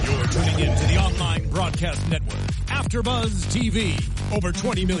Tuning in to the online broadcast network, AfterBuzz TV. Over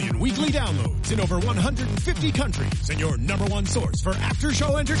 20 million weekly downloads in over 150 countries, and your number one source for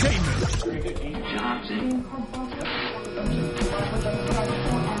after-show entertainment.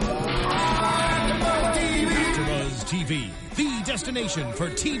 AfterBuzz TV, the destination for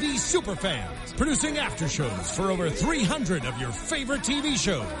TV superfans, producing aftershows for over 300 of your favorite TV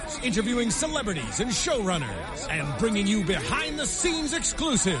shows, interviewing celebrities and showrunners, and bringing you behind-the-scenes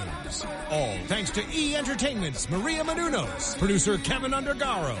exclusives. All thanks to E! Entertainment's Maria Menounos, producer Kevin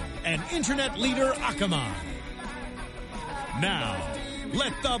Undergaro, and internet leader Akamai. Now,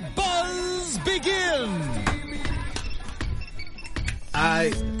 let the buzz begin! I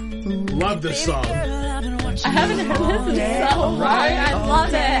love this song. I haven't heard this in so long. I love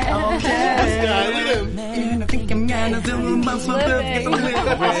it. This guy, look at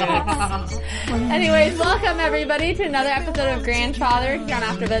him. Anyways, welcome everybody to another episode of Grandfather here on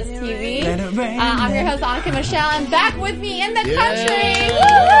AfterBuzz TV. I'm your host, Annika Michelle, and back with me in the country.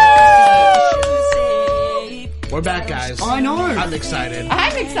 Woo-hoo! We're back, guys. I know. I'm excited.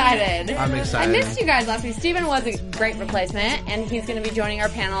 I'm excited. I missed you guys last week. Steven was a great replacement, and he's going to be joining our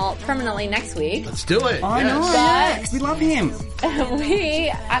panel permanently next week. Let's do it. I know. Yes, we love him.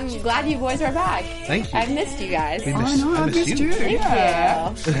 I'm glad you boys are back. Thank you. I've missed you guys. I missed you. Thank you. I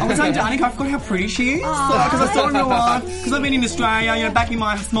was saying to Annika, I forgot how pretty she is. Because I saw her in real life. Because I've been in Australia, back in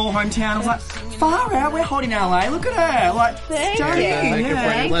my small hometown. I was like, far out, we're hot in LA. Look at her. Like, Thank stunning. you.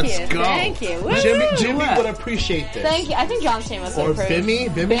 Yeah. Let's go. Thank you. Woo! Jimmy would appreciate this. Thank you. I think John Stamos Or would approve.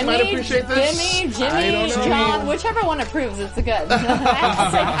 Bimmy might appreciate this. Bimmy, Jimmy, I don't know. John, whichever one approves, it's good.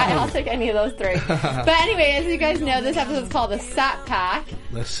 I'll take any of those three. But anyway, as you guys know, this episode is called the Sat Pack,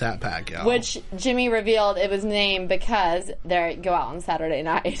 The Sat Pack, y'all. which Jimmy revealed it was named because they go out on Saturday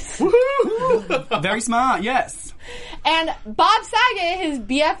nights. Very smart, yes. And Bob Saget, his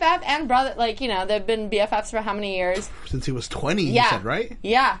BFF and brother, they've been BFFs for how many years? Since he was 20, Yeah. you said, right?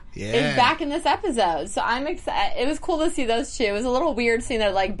 Yeah. Yeah. Is back in this episode. So I'm excited. It was cool to see those two. It was a little weird seeing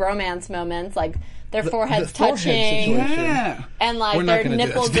their, bromance moments, their foreheads the forehead touching. situation. Yeah. And We're not their gonna do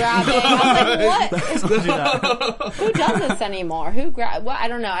nipple this. grabbing. I was like, what? Who does this anymore? I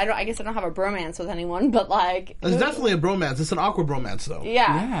don't know. I guess I don't have a bromance with anyone, but It's definitely a bromance. It's an awkward bromance, though.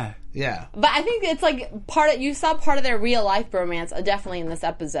 yeah. Yeah. But I think it's you saw part of their real life bromance definitely in this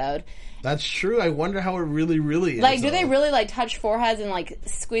episode. That's true. I wonder how it really is. Do they really touch foreheads and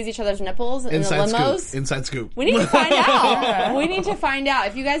squeeze each other's nipples in Inside the limos? scoop. Inside scoop. We need to find out. We need to find out.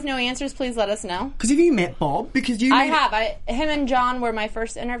 If you guys know answers, please let us know. Because have you met Bob? Because you I have. Him and John were my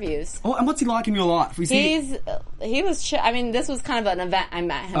first interviews. Oh, and what's he like in your life? He was. This was kind of an event I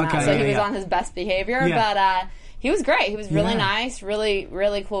met him at, so he was on his best behavior. Yeah. But he was great. He was really nice, really,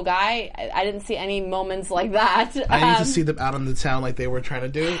 really cool guy. I didn't see any moments like that. I need to see them out on the town like they were trying to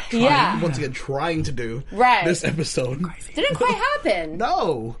do. Once again, trying to do. Right. This episode. Didn't quite happen.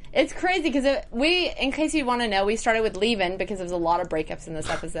 No. It's crazy because in case you want to know, we started with leaving because there was a lot of breakups in this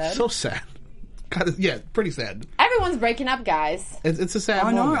episode. So sad. Pretty sad. Everyone's breaking up, guys. It's a sad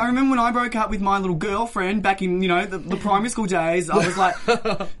I know. moment. I remember when I broke up with my little girlfriend back in, the primary school days. I was like,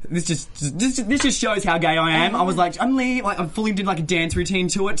 this just shows how gay I am. I was like, I'm leaving. I fully did a dance routine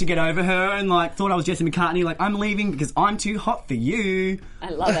to it to get over her, and thought I was Jesse McCartney. I'm leaving because I'm too hot for you. I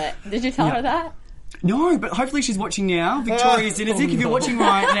love it. Did you tell her that? No, but hopefully she's watching now. Victoria Zinnizik, if you're watching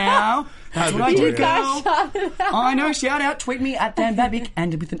right now, that's what I do, You guys girl. shout it out. I know. Shout out. Tweet me at Dan Babic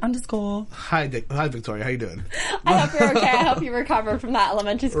and with an underscore. Hi, Victoria. How you doing? I hope you're okay. I hope you recovered from that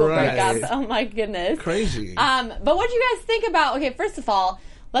elementary school Right. breakup. Oh my goodness. Crazy. But what do you guys think about? Okay, first of all,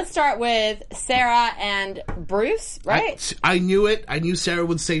 let's start with Sarah and Bruce. Right? I knew it. I knew Sarah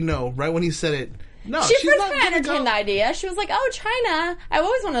would say no right when he said it. No, she she's first not kind of gonna entertained go. the idea. She was like, "Oh, China! I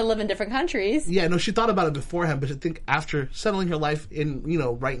always wanted to live in different countries." Yeah, no, she thought about it beforehand, but I think after settling her life in,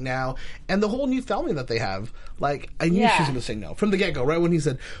 right now, and the whole new family that they have, I knew she was going to say no from the get-go. Right when he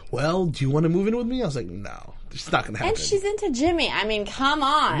said, "Well, do you want to move in with me?" I was like, "No, it's not going to happen." And she's into Jimmy. I mean, come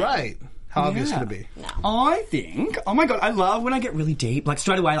on. right. How obvious could it be? I think, oh my God, I love when I get really deep,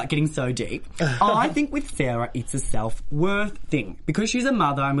 straight away, getting so deep. I think with Sarah, it's a self-worth thing. Because she's a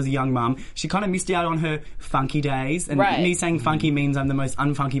mother and was a young mum, she kind of missed out on her funky days. And me saying funky means I'm the most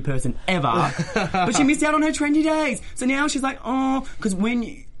unfunky person ever. But she missed out on her trendy days. So now she's like, oh, because when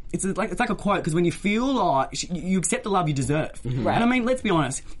you... It's like a quote, because when you feel you accept the love you deserve. Right. And I mean, let's be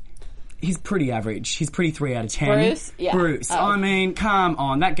honest. he's pretty average. He's pretty 3 out of 10. Bruce? Yeah. Bruce. Oh. I mean, come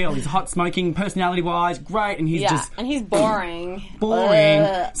on. That girl is hot smoking, personality-wise, great, and he's just... and he's boring. boring.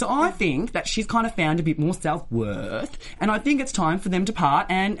 So I think that she's kind of found a bit more self-worth, and I think it's time for them to part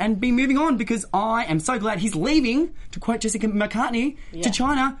and be moving on, because I am so glad he's leaving, to quote Jessica McCartney, to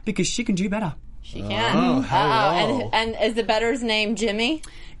China, because she can do better. She can. And is the better's name Jimmy?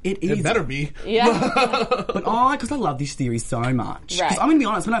 It better be. Yeah. But because I love this series so much. Right. Because I'm going to be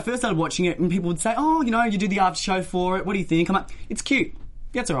honest, when I first started watching it, and people would say, oh, you know, you do the after show for it, what do you think? I'm like, it's cute.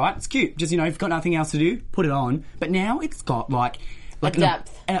 Yeah, it's alright, it's cute. Just, you know, if you've got nothing else to do, put it on. But now it's got, like a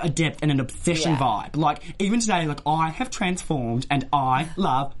depth. A depth and an obsession vibe. Like, even today, like, I have transformed and I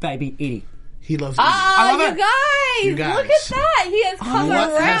love Baby Edie. He loves I love you guys! Look at that! He has come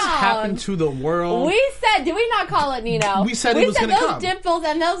around. What has happened to the world? We said, did we not call it Nino? We said he was going to come. Those dimples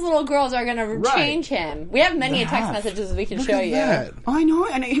and those little girls are going to change him. We have many text messages we can show you. That. I know,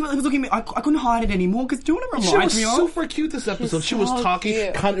 and he was looking at me. I couldn't hide it anymore, because do you want to remind me of? She was super cute this episode. She was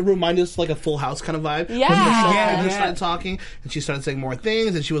talking, kind of reminded us like a Full House kind of vibe. Yeah. When started talking, and she started saying more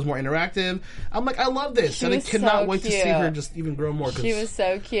things, and she was more interactive. I'm like, I love this, and I cannot wait to see her just even grow more. She was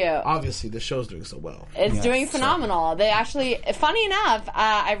so cute. Obviously, the show's doing so well. It's doing phenomenal. They actually, funny enough,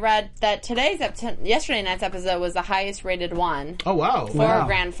 I read that yesterday night's episode was the highest rated one. Oh, wow. For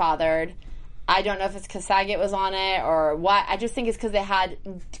Grandfathered. I don't know if it's because Saget was on it or what. I just think it's because they had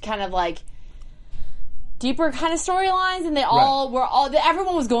kind of like deeper kind of storylines, and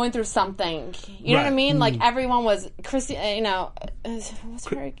everyone was going through something. You know what I mean? Like everyone was what's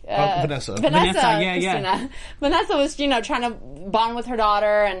her Vanessa. Christina. Vanessa was trying to bond with her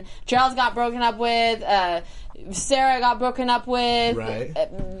daughter, and Gerald's got broken up with. Sarah got broken up with.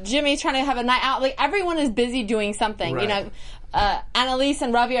 Right. Jimmy's trying to have a night out. Like everyone is busy doing something. Right. You know. Annalise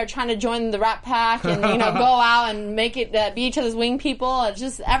and Ravi are trying to join the Rat Pack and go out and make it be each other's wing people. It's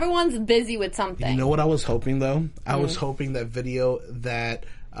just everyone's busy with something. You know what I was hoping though? I was hoping that video that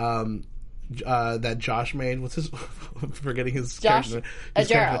that Josh made. What's his? I'm forgetting his character.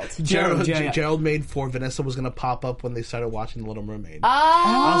 Gerald made for Vanessa was going to pop up when they started watching The Little Mermaid. Oh,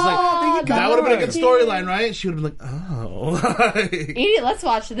 I was like, that would have been a good storyline, right? She would have been like, oh. Edie, let's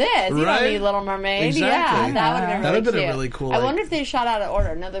watch this. You don't need Little Mermaid. Exactly. Yeah, that would have been really cute. Really cool. I wonder if they shot out of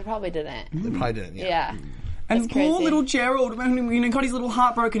order. No, they probably didn't. They probably didn't. Yeah. And poor little Gerald, when he got his little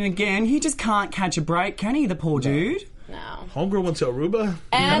heart broken again, he just can't catch a break, can he, the poor dude? No. Homegirl went to Aruba.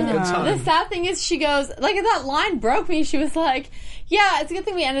 And the sad thing is, she goes, like, that line broke me. She was like, yeah, it's a good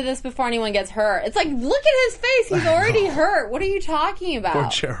thing we ended this before anyone gets hurt. It's like, look at his face. He's already hurt. What are you talking about? Poor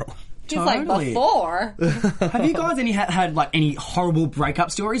Gerald. He's like, before. Have you guys had like any horrible breakup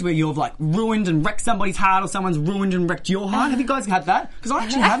stories where you've like ruined and wrecked somebody's heart, or someone's ruined and wrecked your heart? Have you guys had that? Because I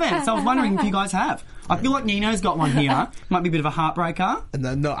actually haven't, so I was wondering if you guys have. I feel like Nino's got one here. Might be a bit of a heartbreaker. And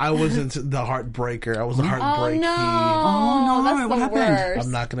then, no, I wasn't the heartbreaker. I was the heartbreaker. Oh, no. That's what happened? Worst.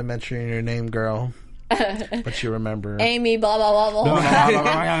 I'm not going to mention your name, girl. But you remember. Amy, blah, blah, blah, blah.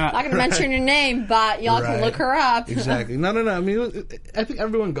 Not going to mention your name, but y'all can look her up. Exactly. No. I mean, I think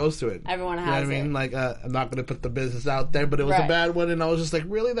everyone goes through it. Everyone has you know what I mean? Like, I'm not going to put the business out there, but it was a bad one, and I was just like,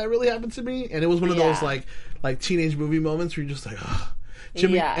 really? That really happened to me? And it was one of those, like teenage movie moments where you're just like, oh.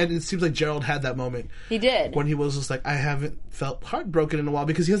 Jimmy, and it seems like Gerald had that moment. He did. When he was just like, I haven't felt heartbroken in a while,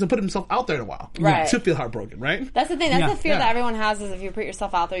 because he hasn't put himself out there in a while. Right. To feel heartbroken, right? That's the thing. That's the fear that everyone has, is if you put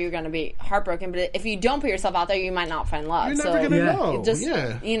yourself out there, you're going to be heartbroken. But if you don't put yourself out there, you might not find love. You're never going to know. Just,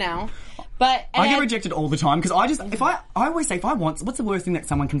 you know. But I get rejected all the time, because I always say, if I want, what's the worst thing that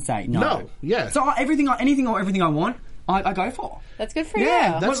someone can say? No. Yeah. So anything I want, I go for. That's good for you.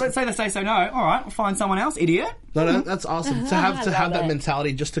 Yeah. Let's say they say so. No. All right. I'll find someone else. Idiot. No, that's awesome to have that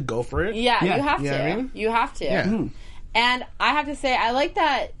mentality, just to go for it. Yeah. You have to. You know what I mean? You have to. Yeah. And I have to say, I like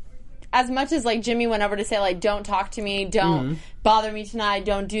that. As much as like Jimmy went over to say like, don't talk to me, don't bother me tonight,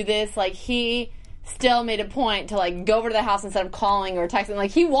 don't do this. Like, he still made a point to like go over to the house instead of calling or texting.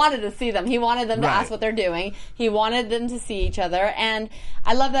 Like, he wanted to see them. He wanted them to ask what they're doing. He wanted them to see each other. And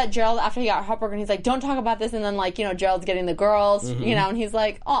I love that Gerald, after he got heartbroken, he's like, don't talk about this. And then like, Gerald's getting the girls, and he's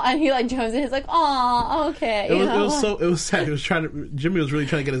like, oh, and he like joins in. He's like, oh, okay. It was sad. Jimmy was really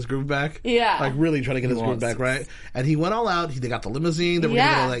trying to get his groove back. Yeah. Like, really trying to get his groove back, right? And he went all out. They got the limousine. They were going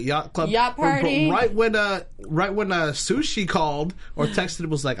to go to that yacht club. Yacht party. Right when Sushi called or texted, it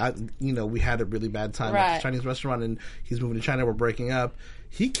was like, we had it really bad time at Right. the Chinese restaurant, and he's moving to China. We're breaking up.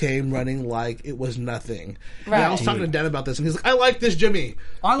 He came running like it was nothing. Right. And I was talking to Dan about this, and he's like, "I like this Jimmy.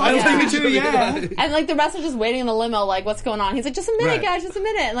 I like Jimmy too, yeah. And like the rest are just waiting in the limo, like what's going on? He's like, just a minute, Right. guys, just a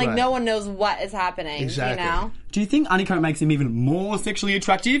minute. And like Right. no one knows what is happening. Exactly. You know? Do you think Honeycomb makes him even more sexually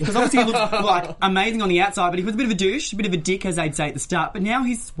attractive? Because obviously he looks like amazing on the outside, but he was a bit of a douche, a bit of a dick, as they'd say at the start. But now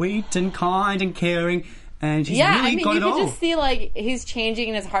he's sweet and kind and caring, and he's Yeah, really I mean, got you it could all. just see like he's changing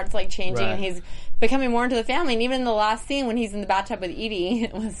and his heart's like changing, Right. and he's becoming more into the family. And even in the last scene when he's in the bathtub with Edie,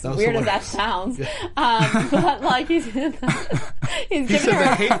 it was was weird as that hilarious. sounds. But like he's He giving said the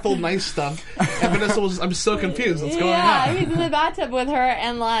her. hateful, nice stuff, and Vanessa was, I'm so confused. What's going Yeah, on? he's in the bathtub with her,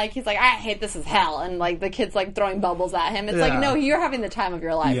 and like he's like, I hate this is hell, and like the kid's like throwing bubbles at him. It's Yeah. like, no, you're having the time of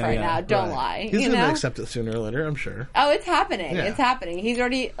your life Yeah, right yeah. now. Don't Right. lie. He's you going to know? accept it sooner or later, I'm sure. Oh, it's happening. Yeah. It's happening. He's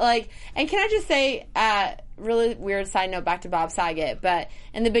already like. And can I just say, really weird side note back to Bob Saget, but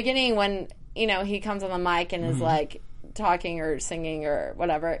in the beginning when he comes on the mic and is Mm-hmm. like talking or singing or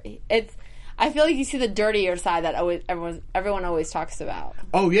whatever, I feel like you see the dirtier side that everyone always talks about.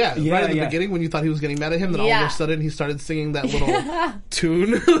 Oh, yeah. Yeah, Right at the yeah. beginning when you thought he was getting mad at him, then all Yeah. of a sudden he started singing that little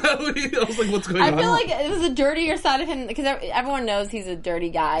tune. I was like, what's going on? I feel like it was a dirtier side of him because everyone knows he's a dirty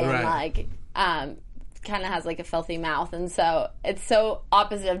guy and Right. like kind of has like a filthy mouth, and so it's so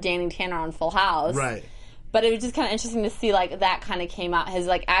opposite of Danny Tanner on Full House. Right. But it was just kind of interesting to see like that kind of came out, his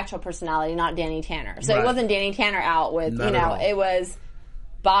like actual personality, not Danny Tanner. So Right. it wasn't Danny Tanner out with Not at all. it was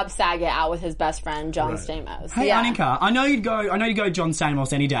Bob Saget out with his best friend John Right. Stamos. Hey, yeah. Annika, I know you'd go John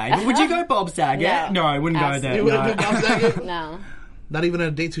Stamos any day, but would you go Bob Saget? No. I wouldn't go there. You wouldn't No. go Bob Saget? No. Not even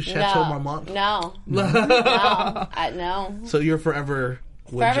a date to Chateau No. Marmont? No. No. So you're forever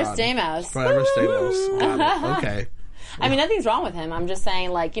with Forever John. Stamos. Forever Stamos. Got it. Okay. I mean, nothing's wrong with him. I'm just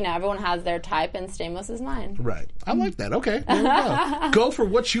saying, like, everyone has their type, and Stamos is mine. Right. I like that. Okay. There we go. Go for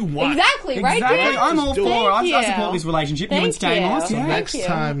what you want. Exactly, right? Exactly. Dan? I'm all do it. for. I Thank support you. this relationship. Thank you and Stamos. you. Yeah. Next you.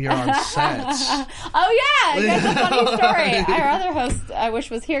 time you're on set. Oh yeah, that's a funny story. Our other host, I wish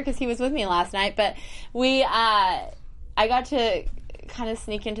was here because he was with me last night. But I got to kind of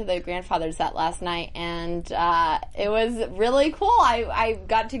sneak into the grandfather set last night, and it was really cool. I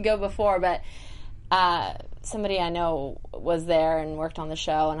got to go before, but somebody I know was there and worked on the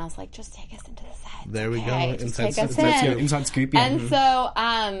show, and I was like, just take us into the set. There we go. Okay, just Inside take us scoop. in. Inside scoop. Yeah. And so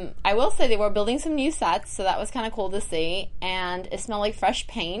I will say they were building some new sets, so that was kind of cool to see. And it smelled like fresh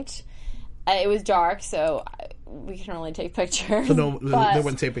paint. It was dark, so we couldn't really take pictures. So no, but- they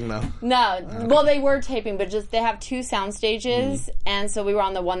weren't taping though. No, well, they were taping, but just they have two sound stages, and so we were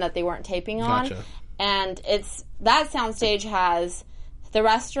on the one that they weren't taping on. Gotcha. And that sound stage has the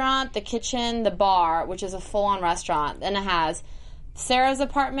restaurant, the kitchen, the bar, which is a full-on restaurant. Then it has Sarah's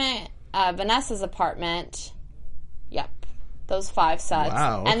apartment, Vanessa's apartment. Yep, those 5 sets.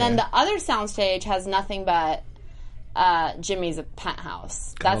 Wow, And then okay. the other soundstage has nothing but Jimmy's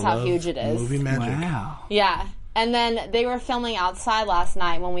penthouse. That's how Love huge it is. Movie magic. Wow. Yeah. And then they were filming outside last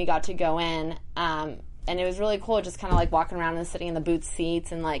night when we got to go in. And it was really cool just kind of like walking around and sitting in the booth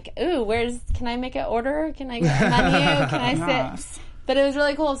seats and like, ooh, can I make an order? Can I get a menu? Can I sit? Nice. But it was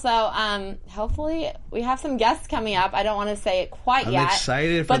really cool. So hopefully we have some guests coming up. I don't want to say it quite I'm yet.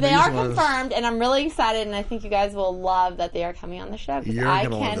 excited for But they these are ones. confirmed, and I'm really excited, and I think you guys will love that they are coming on the show because You're I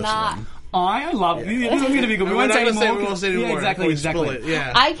gonna love this cannot. one. I love it. This is going to be good. We We're won't not say gonna say- anymore. we won't say anymore Yeah, exactly. before we spoil Exactly. it.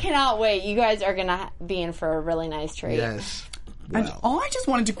 Yeah. I cannot wait. You guys are going to be in for a really nice treat. Yes. And Wow. I just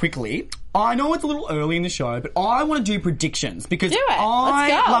wanted to quickly, I know it's a little early in the show, but I want to do predictions because Do it. I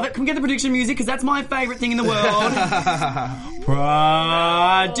Let's go. love it. Can we get the prediction music? Because that's my favourite thing in the world.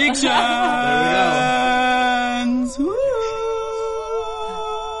 Predictions.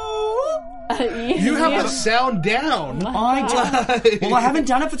 You have the sound down. I do. Well, I haven't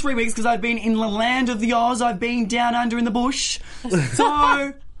done it for 3 weeks because I've been in the land of the Oz. I've been down under in the bush. So,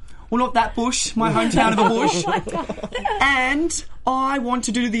 well, not that bush, my hometown of the bush. And I want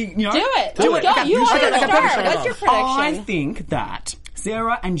to do the, Do it. Do Let's it. go. Okay, You you want should. to Okay, start. prediction. What's your prediction? I think that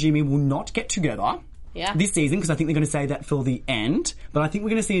Sarah and Jimmy will not get together Yeah. this season because I think they're going to say that for the end. But I think we're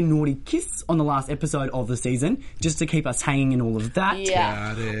going to see a naughty kiss on the last episode of the season just to keep us hanging and all of that.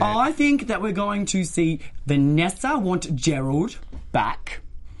 Yeah. Got it. I think that we're going to see Vanessa want Gerald back.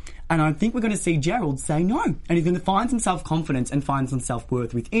 And I think we're going to see Gerald say no. And he's going to find some self-confidence and find some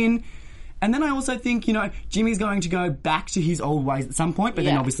self-worth within. And then I also think, Jimmy's going to go back to his old ways at some point, but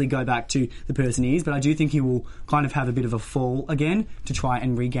then Yeah. obviously go back to the person he is. But I do think he will kind of have a bit of a fall again to try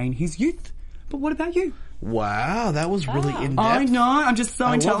and regain his youth. But what about you? Wow, that was really in depth. I know, I'm just so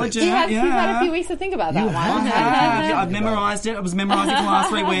love it. intelligent. He's had yeah. a few weeks to think about that one. Yeah, I've memorised it. I was memorising it for the last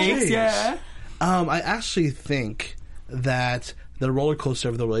 3 weeks. Jeez. Yeah. I actually think that the roller coaster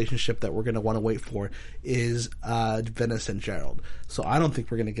of the relationship that we're going to want to wait for is Venice and Gerald. So I don't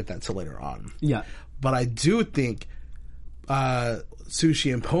think we're going to get that till later on. Yeah. But I do think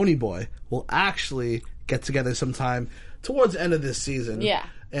Sushi and Ponyboy will actually get together sometime towards the end of this season. Yeah.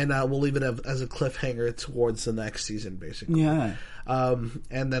 And we'll leave it as a cliffhanger towards the next season, basically. Yeah. And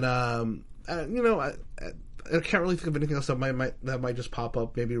then, I can't really think of anything else that might just pop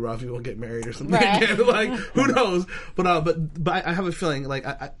up. Maybe Ravi will get married or something again. Like, who knows? But I have a feeling, like,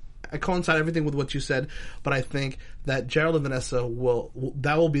 I coincide everything with what you said, but I think that Gerald and Vanessa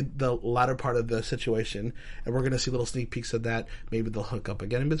will be the latter part of the situation, and we're going to see little sneak peeks of that. Maybe they'll hook up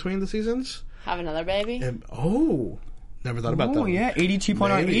again in between the seasons. Have another baby? Never thought about that. Oh, yeah. Edie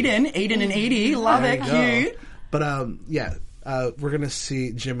 2.0. Eden and Edie. Love it. Cute. But, we're going to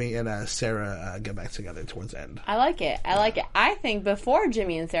see Jimmy and Sarah get back together towards the end. I like it. I think before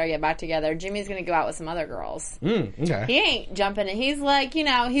Jimmy and Sarah get back together, Jimmy's going to go out with some other girls. Okay. He ain't jumping in. He's like,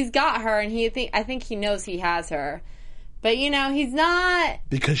 he's got her, and I think he knows he has her. But, he's not...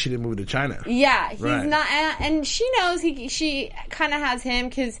 Because she didn't move to China. Yeah, he's not... And she knows she kind of has him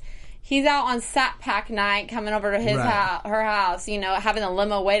because... He's out on Sat Pack night, coming over to her house, having a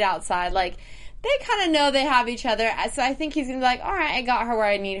limo wait outside. Like, they kind of know they have each other. So I think he's going to be like, all right, I got her where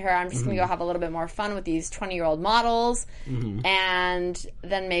I need her. I'm just going to go have a little bit more fun with these 20-year-old models. And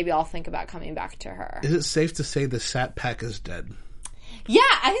then maybe I'll think about coming back to her. Is it safe to say the Sat Pack is dead? Yeah,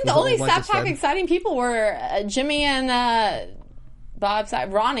 I think the only Sat Pack exciting people were Jimmy and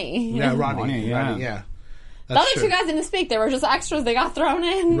Ronnie. Yeah, Ronnie, yeah. The other two guys didn't speak. They were just extras. They got thrown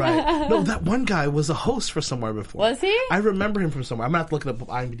in. Right. No, that one guy was a host for somewhere before. Was he? I remember him from somewhere. I'm going to have to look it up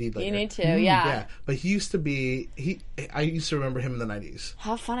on IMDb later. You need to, yeah. Yeah. But he used to be... I used to remember him in the 90s.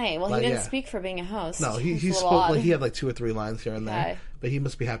 How funny. Well, he didn't speak for being a host. No, he spoke... Like, he had like 2 or 3 lines here and there. But he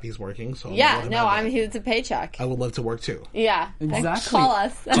must be happy he's working. So it's a paycheck. I would love to work too. Yeah. Exactly. Call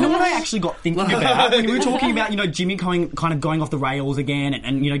us. Do you know what I actually got thinking about? When we were talking about, Jimmy kind of going off the rails again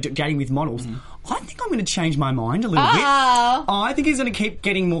and dating with models. I think I'm going to change my mind a little bit. I think he's going to keep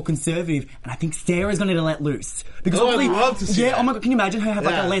getting more conservative, and I think Sarah's going to let loose. Because I'd love to see that. Oh my God, can you imagine her have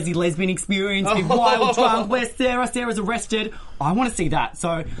like a lesbian experience, be wild drunk, where Sarah's arrested? I want to see that.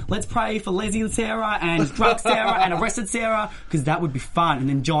 So let's pray for Leslie and Sarah and drunk Sarah and arrested Sarah, because that would be fun. And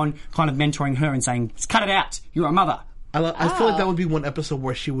then John kind of mentoring her and saying, just cut it out, you're a mother. I feel like that would be one episode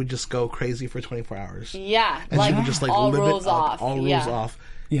where she would just go crazy for 24 hours. Yeah. And she would just all live rules it up, off. all rules off.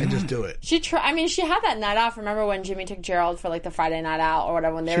 Yeah. And just do it. She had that night off. Remember when Jimmy took Gerald for like the Friday night out or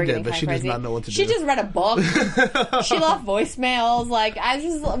whatever when they were getting kind of crazy? She does not know what to do. She just read a book. She left voicemails. Like,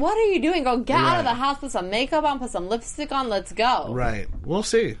 what are you doing? Go get out of the house, put some makeup on, put some lipstick on, let's go. Right. We'll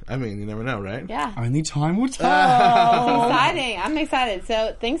see. I mean, you never know, right? Yeah. Only time will tell. Exciting. I'm excited.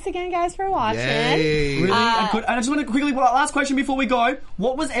 So thanks again, guys, for watching. Yay. Really good. And I just want to quickly, last question before we go.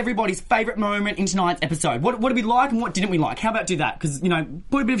 What was everybody's favourite moment in tonight's episode? What did we like and what didn't we like? How about do that? Because,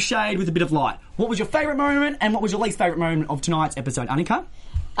 put a bit of shade with a bit of light. What was your favourite moment and what was your least favourite moment of tonight's episode? Annika?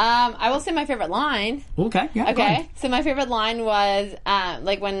 I will say my favourite line. Okay, yeah. Okay, so my favourite line was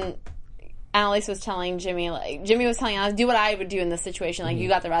when Annalise was telling Jimmy, Jimmy was telling Annalise, do what I would do in this situation. Like, you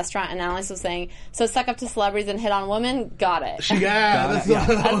got the restaurant, and Annalise was saying, so suck up to celebrities and hit on women? Got it. I was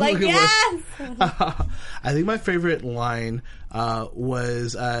like, yes! I think my favourite line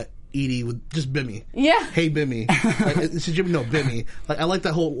was... Edie with just Bimmy. Yeah. Hey, Bimmy. Jimmy, no, Bimmy. I like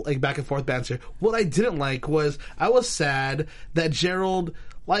that whole back and forth banter. What I didn't like was I was sad that Gerald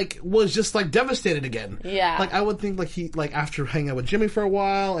was just devastated again. Yeah. I would think he after hanging out with Jimmy for a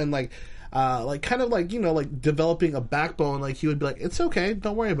while and developing a backbone, he would be like, it's okay,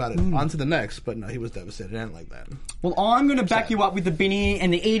 don't worry about it. On to the next. But no, he was devastated. I didn't like that. Well, I'm going to back you up with the Binny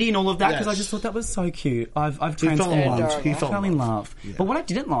and the Edie and all of that because I just thought that was so cute. I've transformed. He fell in love. Yeah. But what I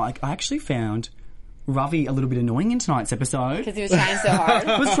didn't like, I actually found Ravi a little bit annoying in tonight's episode. Because he was trying so hard.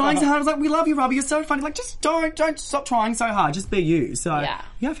 I was like, we love you, Ravi, you're so funny. Just don't stop trying so hard. Just be you. So, yeah,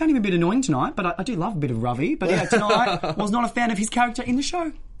 I found him a bit annoying tonight, but I do love a bit of Ravi. But yeah, tonight was not a fan of his character in the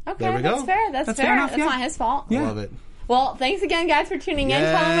show. Okay, there we that's go. Fair. That's fair. Enough, that's not his fault. Yeah. Love it. Well, thanks again, guys, for tuning in.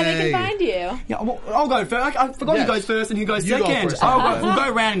 Tell them where they can find you. Yeah, well, I'll go first. I forgot who goes first and who goes second. We'll go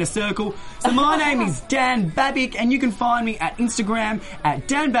around in a circle. So my name is Dan Babic, and you can find me at Instagram at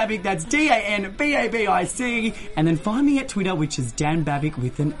Dan Babic. That's DanBabic. And then find me at Twitter, which is Dan Babic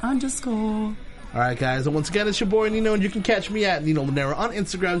with an _. All right, guys. And once again, it's your boy Nino, and you can catch me at Nino Monero on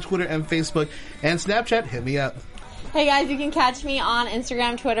Instagram, Twitter, and Facebook, and Snapchat. Hit me up. Hey guys, you can catch me on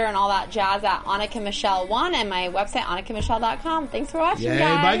Instagram, Twitter, and all that jazz at AnnikaMichelle1 and my website, AnnikaMichelle.com. Thanks for watching,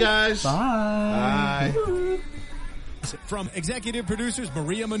 guys. Bye, guys. Bye. Bye. From executive producers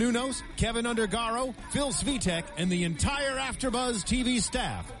Maria Menounos, Kevin Undergaro, Phil Svitek, and the entire AfterBuzz TV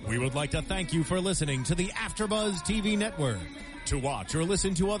staff, we would like to thank you for listening to the AfterBuzz TV network. To watch or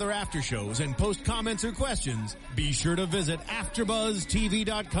listen to other after shows and post comments or questions, be sure to visit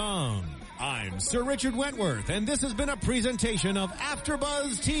AfterBuzzTV.com. I'm Sir Richard Wentworth, and this has been a presentation of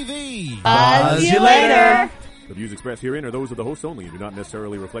AfterBuzz TV. Buzz you later. The views expressed herein are those of the hosts only and do not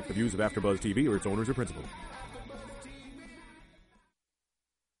necessarily reflect the views of AfterBuzz TV or its owners or principals.